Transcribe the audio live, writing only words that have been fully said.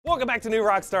Welcome back to New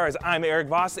Rockstars. I'm Eric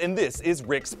Voss, and this is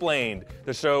Rick-Splained,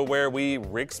 the show where we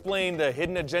Rick-Splain the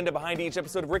hidden agenda behind each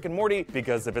episode of Rick and Morty,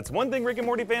 because if it's one thing Rick and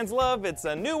Morty fans love, it's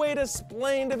a new way to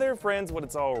splain to their friends what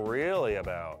it's all really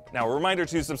about. Now, a reminder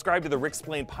to subscribe to the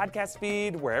Rick-Splained podcast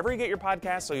feed wherever you get your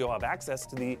podcasts so you'll have access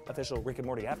to the official Rick and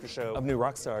Morty after show of New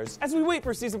Rockstars. As we wait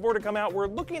for Season 4 to come out, we're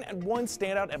looking at one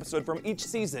standout episode from each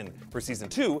season. For Season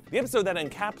 2, the episode that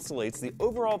encapsulates the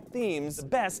overall themes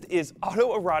best is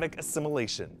autoerotic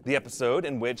assimilation. The episode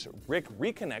in which Rick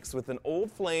reconnects with an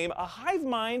old flame, a hive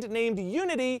mind named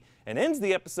Unity, and ends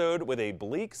the episode with a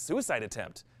bleak suicide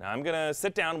attempt. Now I'm gonna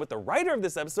sit down with the writer of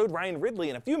this episode, Ryan Ridley,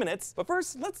 in a few minutes, but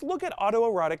first let's look at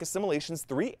autoerotic assimilation's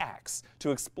 3 acts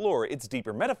to explore its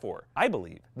deeper metaphor. I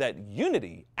believe that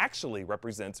Unity actually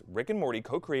represents Rick and Morty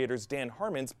co-creators Dan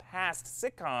Harmon's past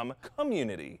sitcom,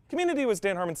 Community. Community was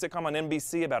Dan Harmon's sitcom on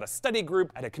NBC about a study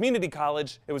group at a community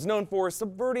college. It was known for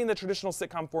subverting the traditional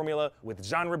sitcom formula with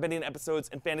genre-bending episodes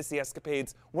and fantasy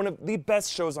escapades, one of the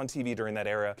best shows on TV during that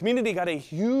era. Community got a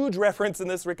huge reference in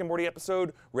this Rick and Morty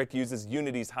episode. Rick uses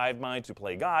Unity's hive mind to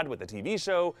play God with a TV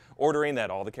show, ordering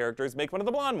that all the characters make fun of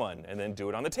the blonde one and then do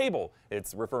it on the table.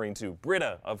 It's referring to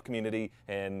Britta of Community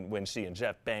and when she and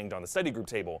Jeff banged on the study group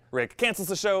table. Rick cancels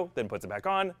the show, then puts it back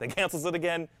on, then cancels it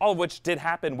again, all of which did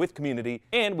happen with Community,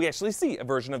 and we actually see a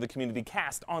version of the Community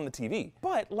cast on the TV.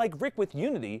 But like Rick with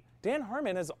Unity, Dan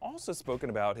Harmon has also spoken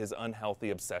about his unhealthy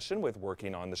obsession with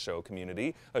working on the show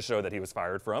Community, a show that he was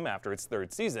fired from after its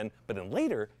 3rd season, but then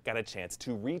later got a chance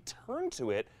to return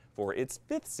to it for its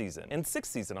 5th season and 6th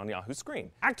season on Yahoo Screen.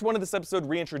 Act 1 of this episode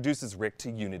reintroduces Rick to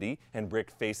Unity, and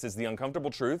Rick faces the uncomfortable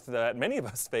truth that many of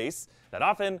us face, that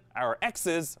often our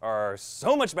exes are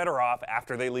so much better off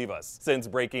after they leave us. Since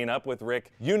breaking up with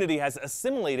Rick, Unity has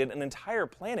assimilated an entire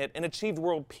planet and achieved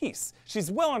world peace.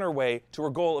 She's well on her way to her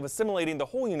goal of assimilating the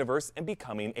whole universe and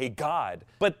becoming a god.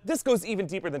 But this goes even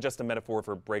deeper than just a metaphor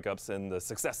for breakups and the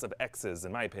success of exes,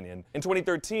 in my opinion. In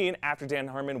 2013, after Dan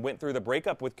Harmon went through the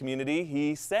breakup with Community,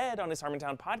 he said on his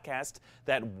Harmontown podcast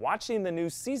that watching the new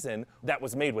season that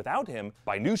was made without him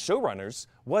by new showrunners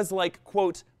was like,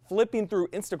 quote, flipping through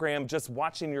Instagram just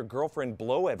watching your girlfriend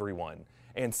blow everyone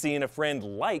and seeing a friend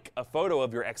like a photo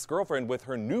of your ex-girlfriend with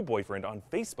her new boyfriend on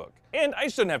Facebook. And I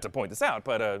shouldn't have to point this out,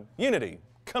 but Unity,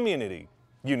 Community.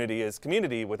 Unity is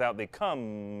community without the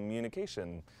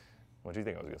communication. What do you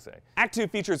think I was gonna say? Act 2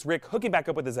 features Rick hooking back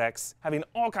up with his ex, having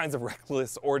all kinds of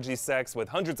reckless orgy sex with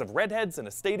hundreds of redheads in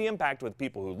a stadium packed with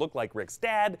people who look like Rick's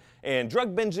dad, and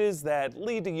drug binges that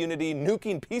lead to Unity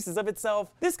nuking pieces of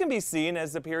itself. This can be seen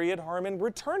as the period Harmon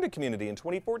returned to Community in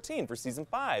 2014 for Season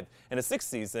 5, and a 6th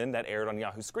season that aired on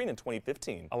Yahoo Screen in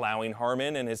 2015, allowing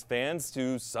Harmon and his fans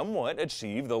to somewhat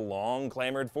achieve the long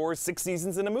clamored for 6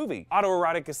 seasons in a movie.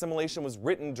 Autoerotic assimilation was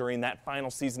written during that final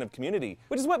season of Community,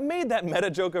 which is what made that meta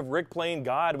joke of Rick playing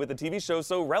God with the TV show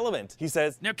so relevant. He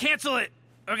says, "Now cancel it!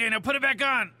 Okay, now put it back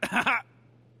on!"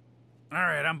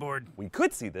 Alright, I'm bored. We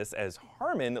could see this as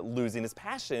Harmon losing his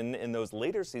passion in those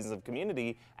later seasons of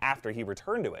Community after he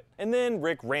returned to it. And then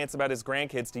Rick rants about his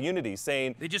grandkids to Unity,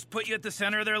 saying, "They just put you at the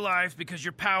center of their life because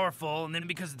you're powerful, and then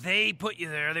because they put you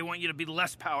there, they want you to be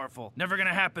less powerful. Never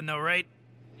gonna happen though, right?"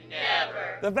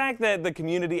 Never. The fact that the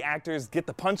Community actors get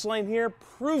the punchline here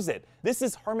proves it. This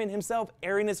is Harmon himself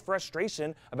airing his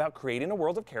frustration about creating a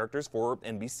world of characters for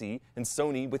NBC and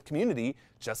Sony with Community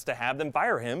just to have them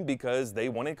fire him because they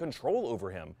wanted control over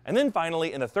him. And then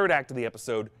finally, in the 3rd act of the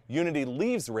episode, Unity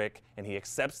leaves Rick and he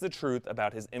accepts the truth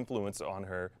about his influence on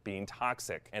her being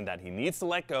toxic and that he needs to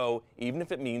let go even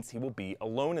if it means he will be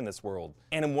alone in this world.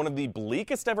 And in one of the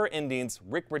bleakest ever endings,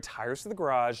 Rick retires to the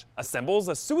garage, assembles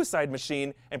a suicide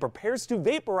machine, and prepares to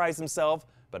vaporize himself,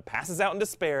 but passes out in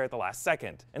despair at the last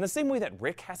second. In the same way that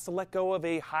Rick has to let go of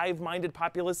a hive-minded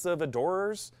populace of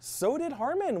adorers, so did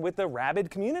Harmon with the rabid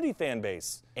Community fan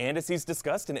base. And as he's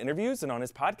discussed in interviews and on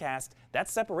his podcast, that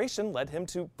separation led him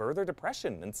to further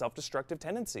depression and self-destructive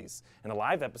tendencies. In a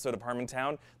live episode of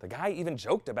Harmontown, the guy even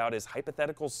joked about his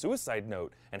hypothetical suicide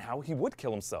note and how he would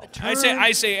kill himself.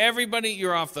 I say, everybody,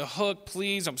 you're off the hook,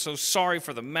 please. I'm so sorry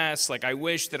for the mess. Like, I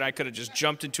wish that I could have just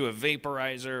jumped into a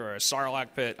vaporizer or a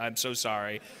Sarlacc pit. I'm so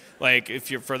sorry. Like,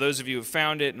 for those of you who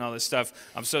found it and all this stuff,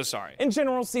 I'm so sorry. In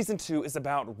general, Season 2 is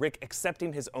about Rick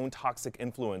accepting his own toxic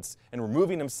influence and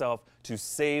removing himself to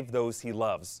save those he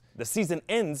loves. The season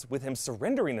ends with him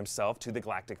surrendering himself to the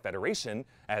Galactic Federation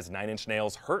as Nine Inch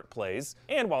Nails' Hurt plays,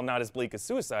 and while not as bleak as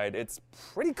Suicide, it's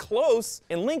pretty close.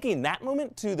 In linking that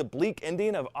moment to the bleak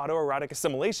ending of autoerotic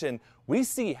assimilation, we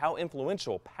see how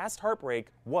influential past heartbreak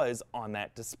was on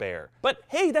that despair. But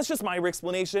hey, that's just my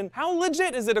explanation. How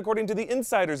legit is it according to the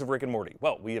insiders of Rick and Morty?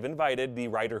 Well, we have invited the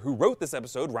writer who wrote this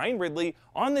episode, Ryan Ridley,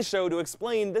 on the show to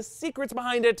explain the secrets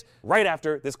behind it right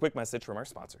after this quick message from our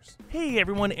sponsors. Hey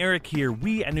everyone, Eric here.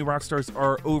 We at New Rockstars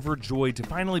are overjoyed to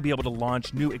finally be able to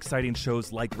launch new exciting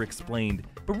shows like Rick Explained.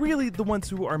 But really, the ones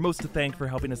who are most to thank for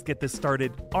helping us get this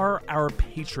started are our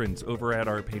patrons over at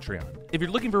our Patreon. If you're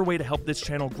looking for a way to help this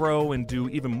channel grow and do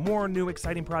even more new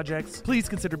exciting projects, please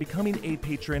consider becoming a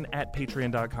patron at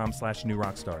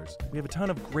patreon.com/newrockstars. We have a ton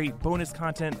of great bonus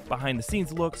content, behind the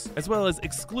scenes looks, as well as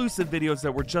exclusive videos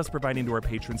that we're just providing to our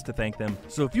patrons to thank them.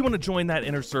 So if you want to join that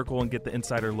inner circle and get the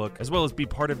insider look, as well as be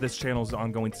part of this channel's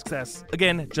ongoing success,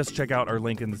 again, just check out our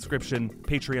link in the description,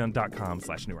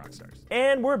 patreon.com/newrockstars.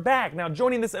 And we're back. Now,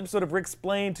 joining this episode of Rick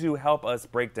Explained to help us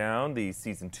break down the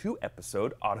Season 2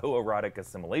 episode, Autoerotic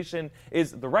Assimilation,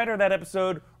 is the writer of that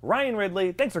episode, Ryan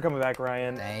Ridley. Thanks for coming back,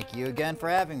 Ryan. Thank you again for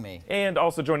having me. And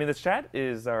also joining this chat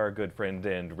is our good friend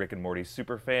and Rick and Morty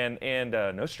superfan and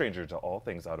no stranger to all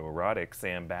things autoerotic,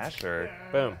 Sam Basher.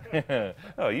 Boom.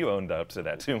 Oh, you owned up to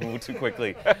that too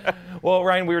quickly. Well,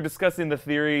 Ryan, we were discussing the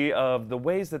theory of the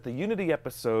ways that the Unity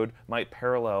episode might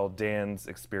parallel Dan's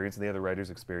experience and the other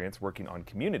writer's experience working on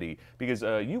Community, because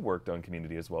you worked on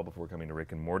Community as well before coming to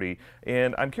Rick and Morty.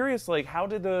 And I'm curious, like, how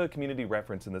did the Community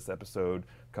reference in this episode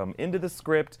come into the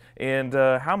script, and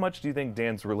how much do you think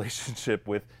Dan's relationship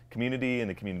with Community and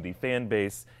the Community fan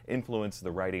base influenced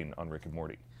the writing on Rick and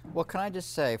Morty? Well, can I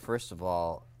just say, first of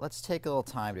all, let's take a little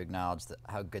time to acknowledge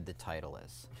how good the title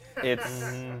is. It's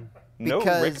no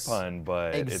Rick pun,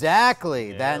 but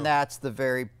exactly. Then that's the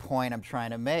very point I'm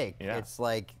trying to make. Yeah. It's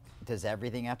like, does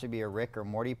everything have to be a Rick or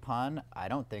Morty pun? I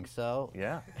don't think so.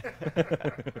 Yeah.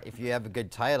 If you have a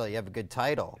good title, you have a good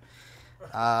title.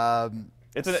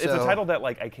 It's a title that,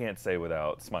 like, I can't say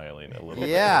without smiling a little bit.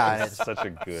 Yeah. It's such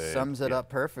a good... Sums it up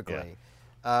perfectly.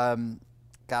 Yeah.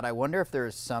 God, I wonder if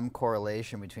there's some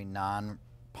correlation between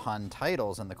non-pun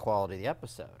titles and the quality of the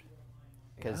episode.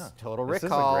 Because Total Recall is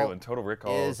a great one. Total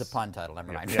Recall is a pun title.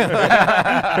 Never mind.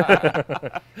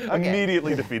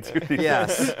 Immediately defeats your thesis.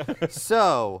 Yes.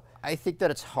 So I think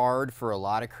that it's hard for a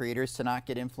lot of creators to not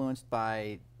get influenced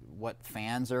by what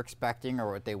fans are expecting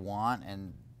or what they want,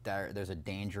 and there's a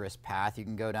dangerous path you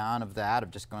can go down of that,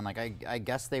 of just going like, I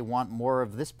guess they want more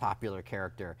of this popular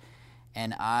character.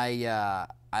 And I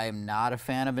am not a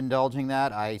fan of indulging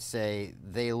that. I say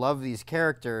they love these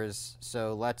characters,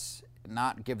 so let's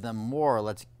not give them more.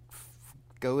 Let's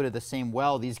go to the same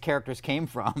well these characters came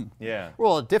from. Yeah.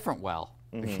 Well, a different well,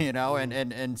 you know?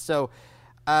 And so,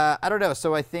 I don't know.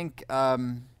 So I think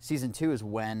Season 2 is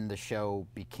when the show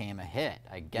became a hit,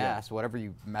 I guess. Whatever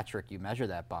metric you measure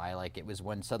that by. Like, it was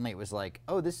when suddenly it was like,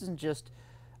 oh, this isn't just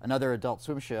another Adult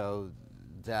Swim show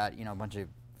that, you know, a bunch of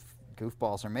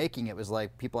goofballs are making. It was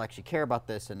like people actually care about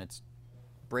this, and it's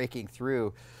breaking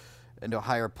through into a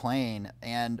higher plane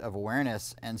and of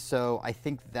awareness. And so I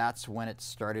think that's when it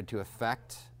started to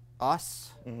affect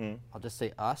us. I'll just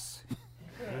say us.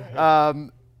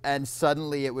 And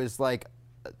suddenly it was like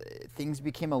things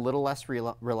became a little less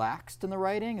relaxed in the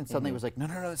writing, and suddenly it was like, no,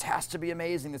 this has to be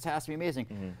amazing. This has to be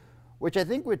amazing. Which I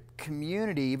think with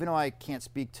Community, even though I can't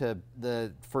speak to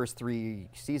the first 3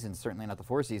 seasons, certainly not the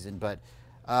 4th season, but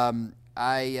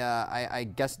I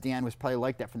guess Dan was probably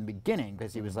like that from the beginning,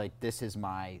 because he was like, this is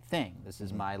my thing. This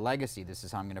is my legacy. This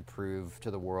is how I'm going to prove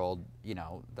to the world, you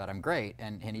know, that I'm great.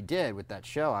 And he did with that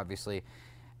show, obviously.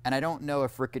 And I don't know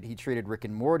if he treated Rick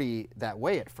and Morty that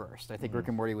way at first. I think Rick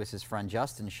and Morty was his friend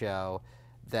Justin's show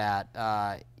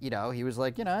that, you know, he was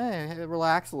like, you know, hey,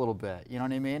 relax a little bit. You know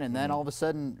what I mean? And then all of a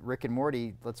sudden, Rick and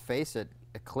Morty, let's face it,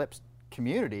 eclipsed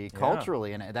Community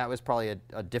culturally. And that was probably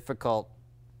a difficult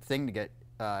thing to get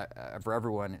for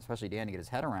everyone, especially Dan, to get his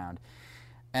head around.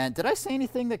 And did I say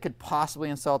anything that could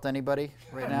possibly insult anybody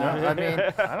right now? I mean,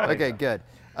 okay, good.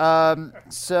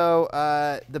 So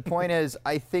the point is,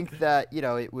 I think that, you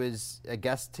know, it was, I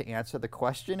guess, to answer the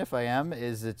question, if I am,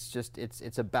 is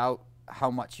it's about how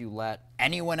much you let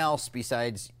anyone else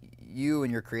besides you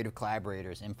and your creative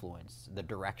collaborators influence the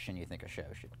direction you think a show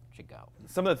should go.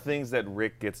 Some of the things that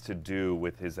Rick gets to do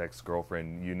with his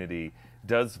ex-girlfriend, Unity,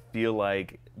 does feel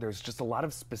like there's just a lot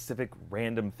of specific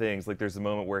random things. Like, there's a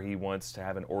moment where he wants to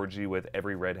have an orgy with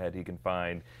every redhead he can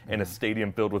find in a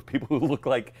stadium filled with people who look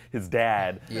like his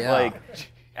dad. Yeah.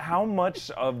 Like, how much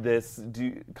of this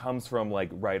comes from, like,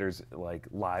 writers' like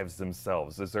lives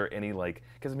themselves? Is there any, like,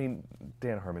 because I mean,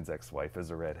 Dan Harmon's ex-wife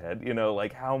is a redhead. You know,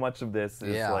 like, how much of this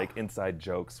is like inside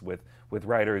jokes with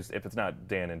writers, if it's not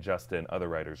Dan and Justin, other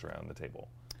writers around the table?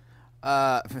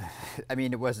 I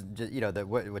mean, it wasn't just, you know,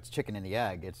 what's chicken and the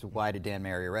egg. It's why did Dan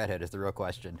marry a redhead is the real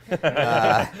question.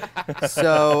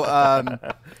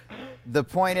 the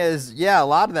point is, yeah, a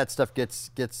lot of that stuff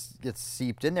gets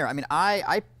seeped in there. I mean,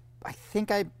 I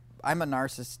think I'm a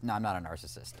narcissist. No, I'm not a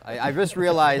narcissist. I just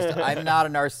realized I'm not a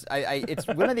narcissist. It's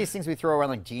one of these things we throw around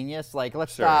like genius. Like,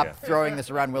 let's stop throwing this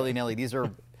around willy-nilly. These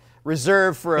are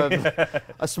reserved for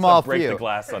a small break few. The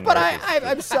glass on but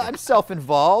I'm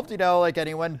self-involved, like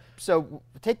anyone. So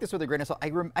take this with a grain of salt.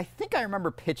 I think I remember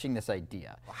pitching this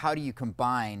idea. How do you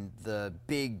combine the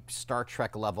big Star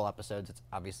Trek level episodes? It's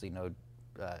obviously no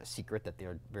secret that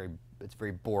it's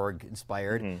very Borg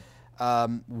inspired.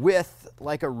 With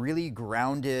like a really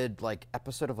grounded like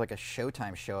episode of like a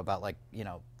Showtime show about like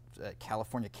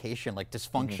Californication, like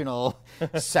dysfunctional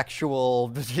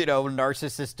sexual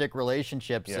narcissistic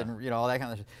relationships and all that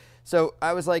kind of stuff. So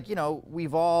I was like,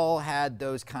 we've all had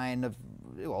those kind of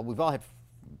we've all had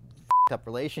up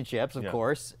relationships, of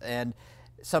course, and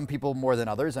some people more than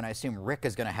others, and I assume Rick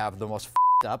is going to have the most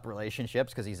up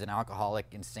relationships because he's an alcoholic,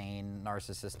 insane,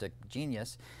 narcissistic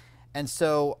genius. And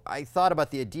so I thought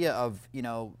about the idea of,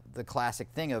 the classic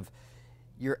thing of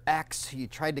your ex who you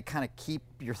tried to kind of keep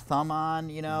your thumb on,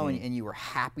 and you were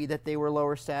happy that they were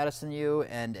lower status than you,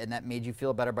 and that made you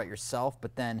feel better about yourself.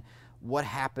 But then what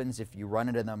happens if you run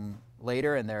into them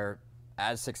later and they're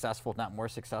as successful, if not more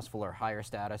successful, or higher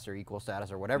status or equal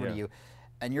status or whatever to you,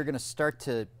 and you're going to start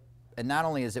to, and not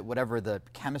only is it whatever the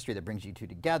chemistry that brings you two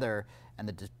together and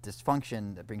the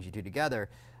dysfunction that brings you two together,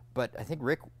 but I think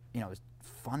Rick, it's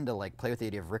fun to like play with the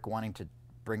idea of Rick wanting to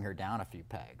bring her down a few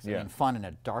pegs. I mean, fun in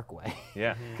a dark way.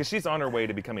 Yeah, because she's on her way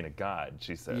to becoming a god,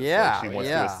 she says. Yeah, like she wants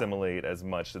to assimilate as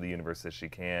much to the universe as she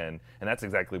can, and that's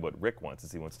exactly what Rick wants,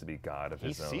 is he wants to be god of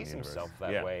his own universe. He sees himself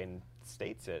that way and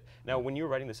states it. Now, when you were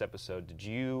writing this episode, did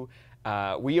you,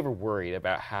 were you ever worried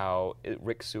about how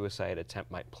Rick's suicide attempt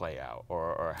might play out,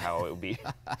 or how it would be,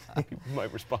 he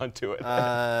might respond to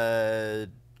it?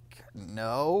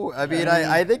 No. I mean,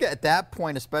 I think at that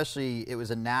point, especially, it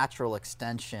was a natural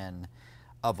extension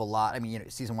of a lot. I mean,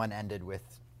 season 1 ended with,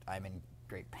 I'm in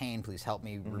great pain, please help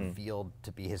me, revealed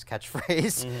to be his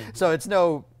catchphrase. So it's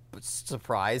no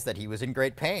surprise that he was in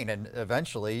great pain. And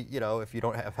eventually, if you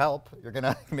don't have help, you're going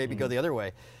to maybe go the other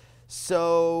way.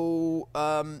 So,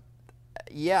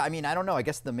 yeah, I mean, I don't know. I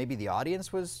guess maybe the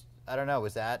audience was, I don't know,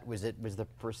 was the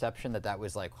perception that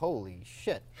was like, holy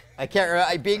shit. I can't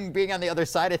remember, being on the other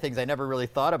side of things, I never really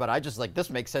thought about it. I just like,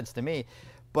 this makes sense to me.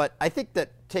 But I think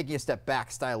that taking a step back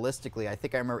stylistically, I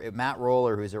think I remember Matt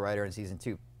Roller, who's a writer in season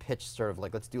 2, pitched sort of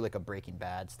like, let's do like a Breaking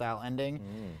Bad style ending.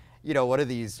 What are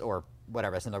these, or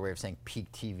whatever, that's another way of saying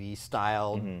peak TV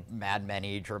style, Mad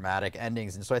Men-y dramatic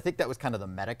endings. And so I think that was kind of the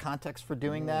meta context for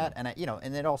doing that. And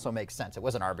and it also makes sense. It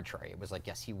wasn't arbitrary. It was like,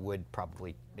 yes, he would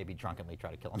probably maybe drunkenly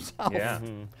try to kill himself. Yeah.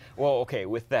 Well, okay,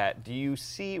 with that, do you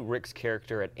see Rick's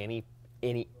character at any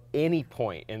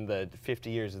point in the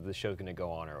 50 years that the show's going to go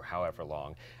on, or however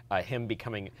long, him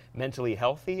becoming mentally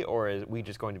healthy, or are we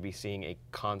just going to be seeing a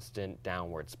constant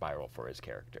downward spiral for his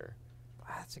character?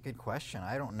 That's a good question.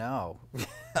 I don't know.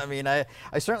 I mean, I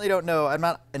certainly don't know. I'm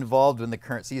not involved in the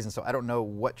current season, so I don't know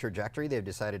what trajectory they've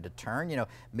decided to turn.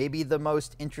 Maybe the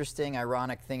most interesting,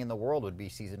 ironic thing in the world would be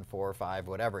season 4 or 5,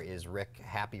 whatever, is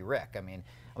Happy Rick. I mean,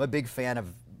 I'm a big fan of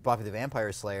Buffy the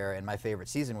Vampire Slayer, and my favorite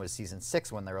season was season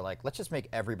 6, when they were like, let's just make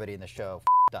everybody in the show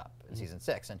up in season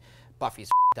 6. And Buffy's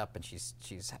up, and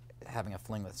she's having a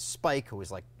fling with Spike, who was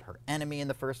like her enemy in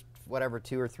the first,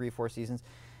 2 or 3, 4 seasons.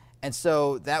 And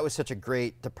so that was such a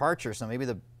great departure. So maybe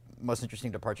the most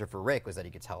interesting departure for Rick was that he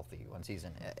gets healthy one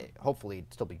season. Hopefully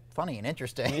it'd still be funny and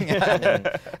interesting.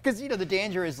 Because, the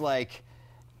danger is like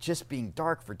just being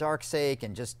dark for dark's sake,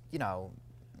 and just,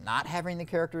 not having the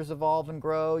characters evolve and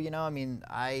grow. I mean,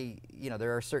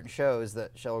 there are certain shows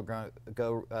that shall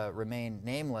remain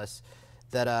nameless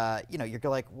that, you're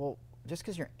like, well, just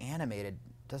because you're animated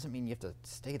doesn't mean you have to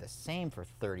stay the same for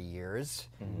 30 years.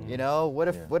 What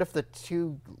if the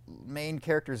two main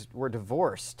characters were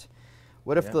divorced?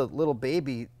 What if the little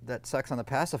baby that sucks on the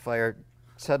pacifier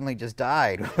suddenly just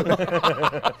died?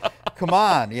 Come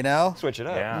on, Switch it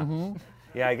up. Yeah.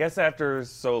 Yeah, I guess after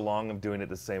so long of doing it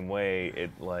the same way,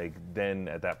 then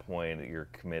at that point you're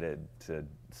committed to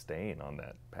staying on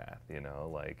that path,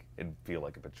 it'd feel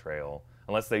like a betrayal,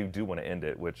 unless they do want to end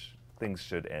it, which things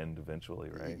should end eventually,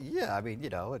 right? Yeah, I mean,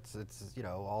 it's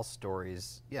all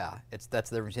stories. Yeah, that's the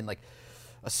difference between like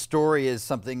a story is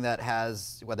something that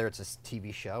has, whether it's a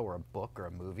TV show or a book or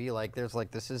a movie, like there's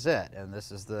like, this is it, and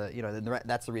this is the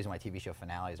that's the reason why TV show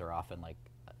finales are often like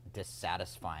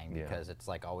dissatisfying, because it's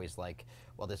like always like,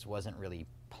 well, this wasn't really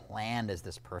planned as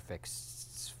this perfect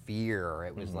sphere, or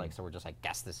it was like, so we're just like,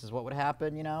 guess this is what would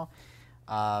happen,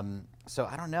 So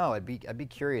I don't know. I'd be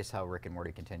curious how Rick and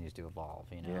Morty continues to evolve.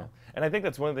 You know. Yeah, and I think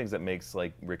that's one of the things that makes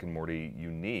like Rick and Morty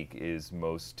unique is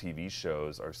most TV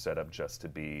shows are set up just to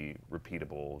be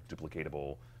repeatable,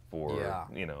 duplicatable for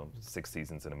 6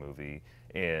 seasons in a movie.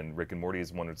 And Rick and Morty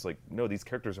is one that's like, no, these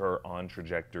characters are on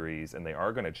trajectories and they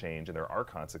are going to change and there are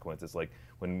consequences. Like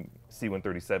when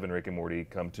C-137 Rick and Morty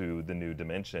come to the new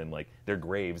dimension, like their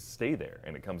graves stay there,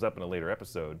 and it comes up in a later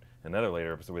episode, another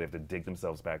later episode where they have to dig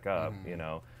themselves back up. You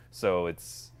know, so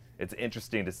it's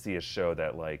interesting to see a show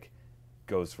that like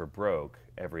goes for broke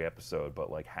every episode, but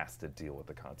like has to deal with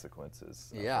the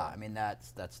consequences. Yeah, I mean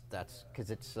that's because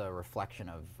it's a reflection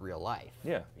of real life.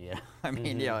 Yeah. Yeah. I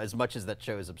mean, you know, as much as that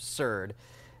show is absurd,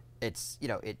 it's, you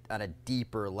know, it on a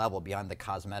deeper level beyond the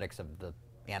cosmetics of the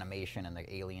animation and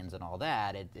the aliens and all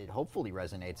that, it hopefully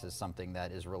resonates as something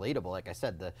that is relatable. Like I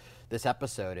said, this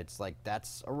episode, it's like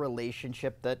that's a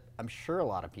relationship that I'm sure a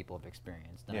lot of people have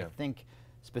experienced, and I think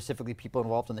specifically people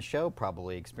involved in the show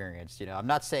probably experienced. You know, I'm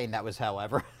not saying that was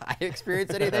however I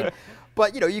experienced anything,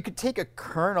 but you know, you could take a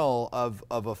kernel of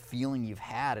a feeling you've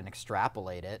had and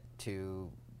extrapolate it to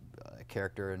a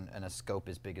character and a scope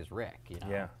as big as Rick. You know?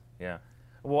 Yeah, yeah.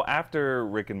 Well, after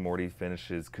Rick and Morty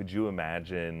finishes, could you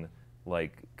imagine,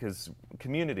 like, because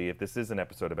Community, if this is an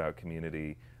episode about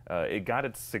Community, it got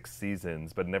its 6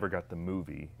 seasons, but never got the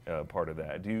movie part of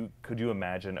that. Could you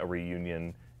imagine a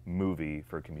reunion movie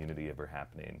for Community ever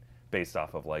happening based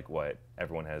off of like what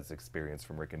everyone has experienced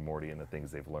from Rick and Morty and the things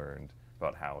they've learned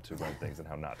about how to run things and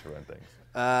how not to run things?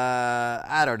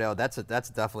 I don't know. That's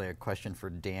definitely a question for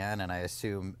Dan, and I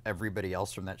assume everybody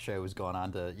else from that show has gone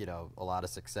on to, you know, a lot of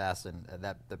success, and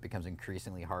that becomes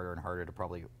increasingly harder and harder to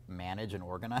probably manage and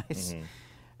organize.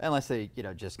 Unless they, you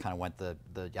know, just kind of went the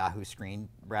Yahoo screen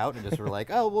route and just were like,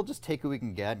 oh, we'll just take who we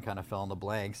can get and kind of fill in the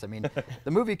blanks. I mean,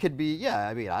 the movie could be,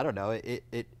 I mean, I don't know.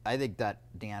 I think that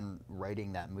Dan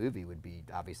writing that movie would be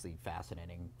obviously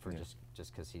fascinating for just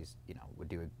because he's, you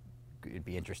know, it'd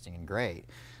be interesting and great.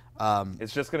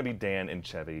 It's just going to be Dan and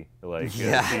Chevy, like seeing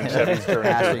Yeah. Chevy's journey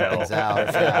Hashing through hell.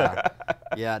 things out.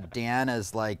 Yeah, Dan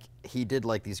is like, he did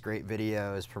like these great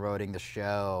videos promoting the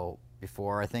show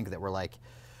before, I think, that were like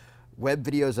web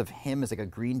videos of him as like a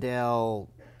Greendale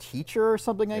teacher or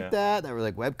something like that were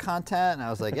like web content, and I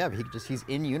was like, yeah, but he's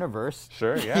in universe.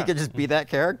 Sure, yeah. He could just be that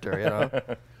character, you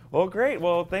know. Well, great.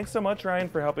 Well, thanks so much, Ryan,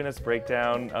 for helping us break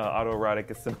down autoerotic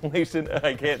assimilation.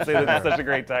 I can't say that that's such a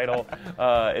great title.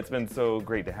 It's been so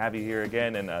great to have you here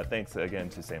again, and thanks again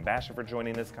to Sam Basher for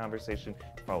joining this conversation.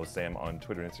 Follow Sam on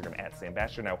Twitter and Instagram at Sam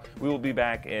Basher. Now, we will be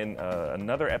back in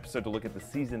another episode to look at the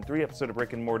Season 3 episode of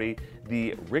Rick and Morty,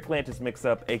 the Rick Lantis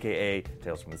mix-up, a.k.a.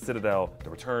 Tales from the Citadel, The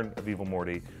Return of Evil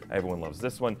Morty. Everyone loves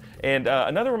this one. And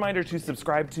another reminder to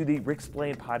subscribe to the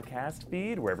Rick-Splained podcast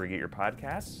feed, wherever you get your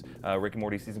podcasts. Rick and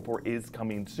Morty Season 4 is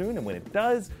coming soon, and when it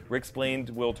does,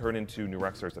 Rick-Splained will turn into New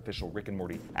Rockstar's official Rick and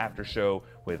Morty after show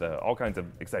with all kinds of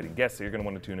exciting guests that you're going to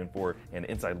want to tune in for, and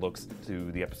inside looks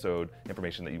to the episode,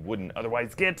 information that you wouldn't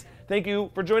otherwise get. Thank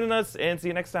you for joining us, and see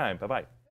you next time. Bye-bye.